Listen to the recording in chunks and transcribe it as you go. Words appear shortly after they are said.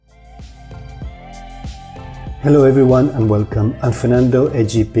Hello everyone and welcome. I'm Fernando, a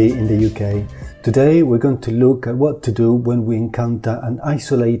GP in the UK. Today we're going to look at what to do when we encounter an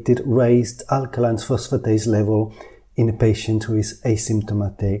isolated raised alkaline phosphatase level in a patient who is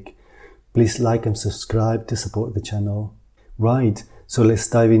asymptomatic. Please like and subscribe to support the channel. Right, so let's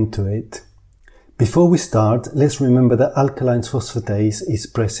dive into it. Before we start, let's remember that alkaline phosphatase is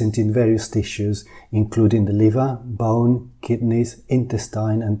present in various tissues, including the liver, bone, kidneys,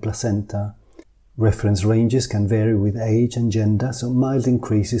 intestine and placenta. Reference ranges can vary with age and gender, so mild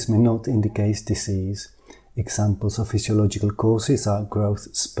increases may not indicate disease. Examples of physiological causes are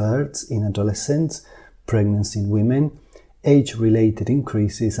growth spurts in adolescents, pregnancy in women, age-related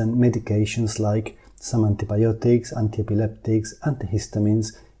increases and medications like some antibiotics, antiepileptics,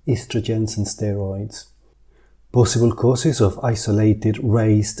 antihistamines, estrogens and steroids. Possible causes of isolated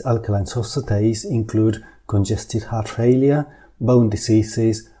raised alkaline phosphatase include congestive heart failure, bone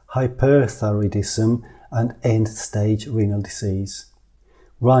diseases, hyperthyroidism and end-stage renal disease.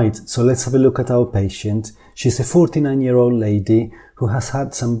 Right, so let's have a look at our patient. She's a 49-year-old lady who has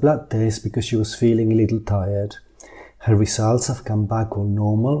had some blood tests because she was feeling a little tired. Her results have come back all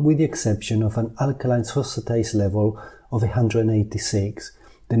normal with the exception of an alkaline phosphatase level of 186,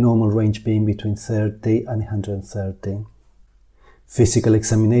 the normal range being between 30 and 130. Physical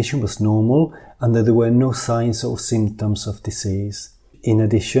examination was normal and there were no signs or symptoms of disease. In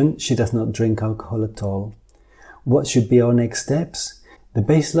addition, she does not drink alcohol at all. What should be our next steps? The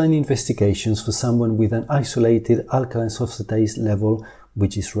baseline investigations for someone with an isolated alkaline phosphatase level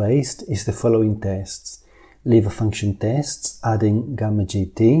which is raised is the following tests: liver function tests adding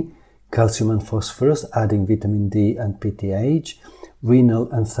gamma-GT, calcium and phosphorus adding vitamin D and PTH,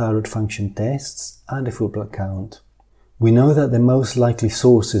 renal and thyroid function tests and a full blood count. We know that the most likely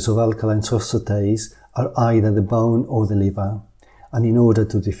sources of alkaline phosphatase are either the bone or the liver. And in order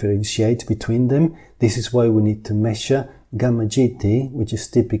to differentiate between them, this is why we need to measure gamma-GT, which is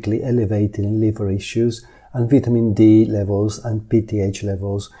typically elevated in liver issues, and vitamin D levels and PTH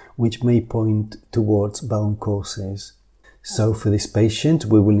levels, which may point towards bone causes. So for this patient,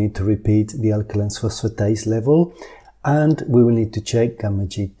 we will need to repeat the alkaline phosphatase level, and we will need to check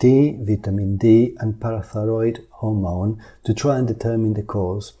gamma-GT, vitamin D and parathyroid hormone to try and determine the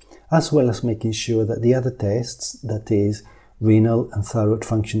cause, as well as making sure that the other tests, that is, renal and thyroid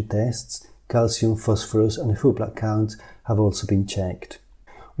function tests, calcium, phosphorus and a full blood count have also been checked.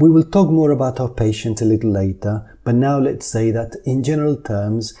 We will talk more about our patient a little later, but now let's say that in general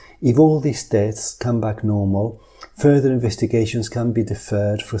terms, if all these tests come back normal, further investigations can be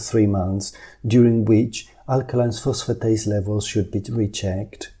deferred for 3 months, during which alkaline phosphatase levels should be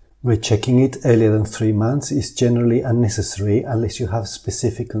rechecked. Rechecking it earlier than 3 months is generally unnecessary unless you have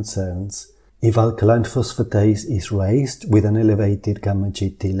specific concerns. If alkaline phosphatase is raised with an elevated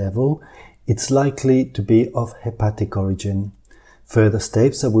gamma-GT level, it's likely to be of hepatic origin. Further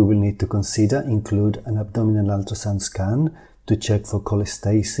steps that we will need to consider include an abdominal ultrasound scan to check for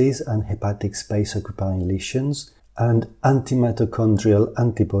cholestasis and hepatic space-occupying lesions, and antimitochondrial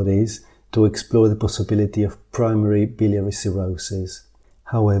antibodies to explore the possibility of primary biliary cirrhosis.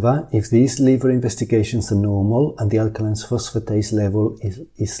 However, if these liver investigations are normal and the alkaline phosphatase level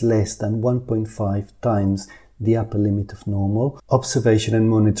is less than 1.5 times the upper limit of normal, observation and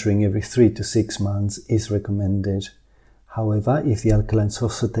monitoring every 3 to 6 months is recommended. However, if the alkaline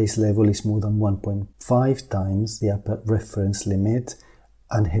phosphatase level is more than 1.5 times the upper reference limit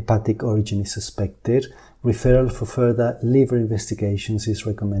and hepatic origin is suspected, referral for further liver investigations is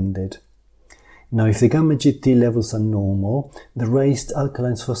recommended. Now, if the gamma-GT levels are normal, the raised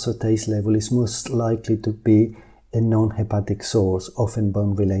alkaline phosphatase level is most likely to be a non-hepatic source, often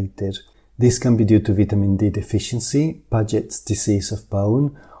bone-related. This can be due to vitamin D deficiency, Paget's disease of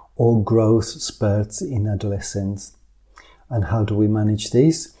bone, or growth spurts in adolescents. And how do we manage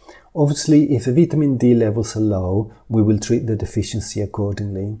this? Obviously, if the vitamin D levels are low, we will treat the deficiency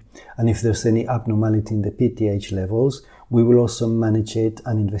accordingly. And if there's any abnormality in the PTH levels, we will also manage it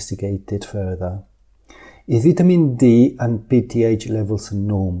and investigate it further. If vitamin D and PTH levels are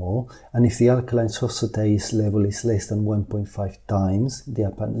normal, and if the alkaline phosphatase level is less than 1.5 times the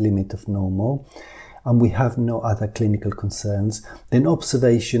upper limit of normal, and we have no other clinical concerns, then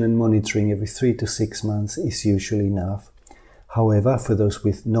observation and monitoring every 3 to 6 months is usually enough. However, for those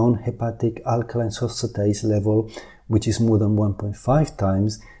with non-hepatic alkaline phosphatase level, which is more than 1.5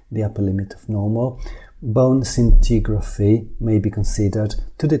 times the upper limit of normal, bone scintigraphy may be considered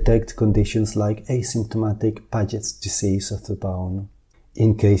to detect conditions like asymptomatic Paget's disease of the bone.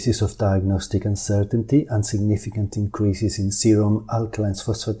 In cases of diagnostic uncertainty and significant increases in serum alkaline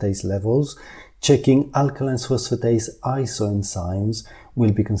phosphatase levels, checking alkaline phosphatase isoenzymes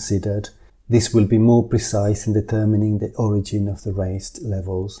will be considered. This will be more precise in determining the origin of the raised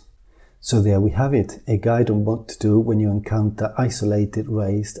levels. So there we have it, a guide on what to do when you encounter isolated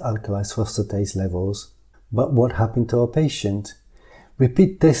raised alkaline phosphatase levels. But what happened to our patient?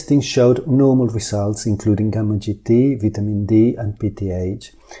 Repeat testing showed normal results including gamma-GT, vitamin D and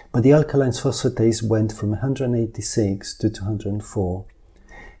PTH, but the alkaline phosphatase went from 186 to 204.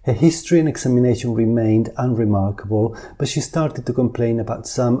 Her history and examination remained unremarkable, but she started to complain about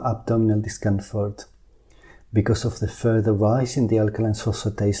some abdominal discomfort. Because of the further rise in the alkaline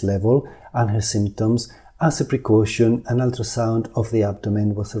phosphatase level and her symptoms, as a precaution, an ultrasound of the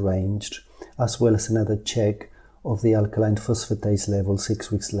abdomen was arranged, as well as another check of the alkaline phosphatase level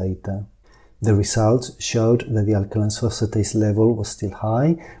 6 weeks later. The results showed that the alkaline phosphatase level was still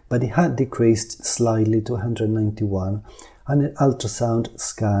high, but it had decreased slightly to 191, and an ultrasound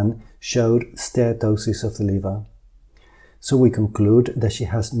scan showed steatosis of the liver. So we conclude that she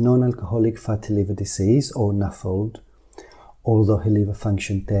has non-alcoholic fatty liver disease, or NAFLD. Although her liver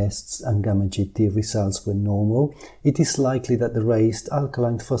function tests and gamma-GT results were normal, it is likely that the raised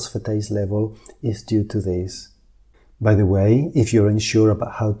alkaline phosphatase level is due to this. By the way, if you're unsure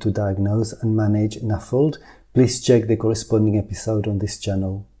about how to diagnose and manage NAFLD, please check the corresponding episode on this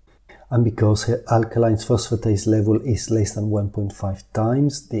channel. And because her alkaline phosphatase level is less than 1.5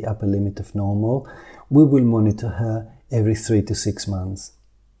 times the upper limit of normal, we will monitor her every 3 to 6 months.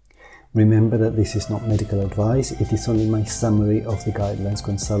 Remember that this is not medical advice, it is only my summary of the guidelines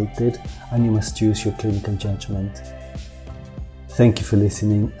consulted, and you must use your clinical judgment. Thank you for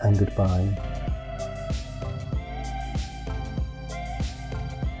listening, and goodbye.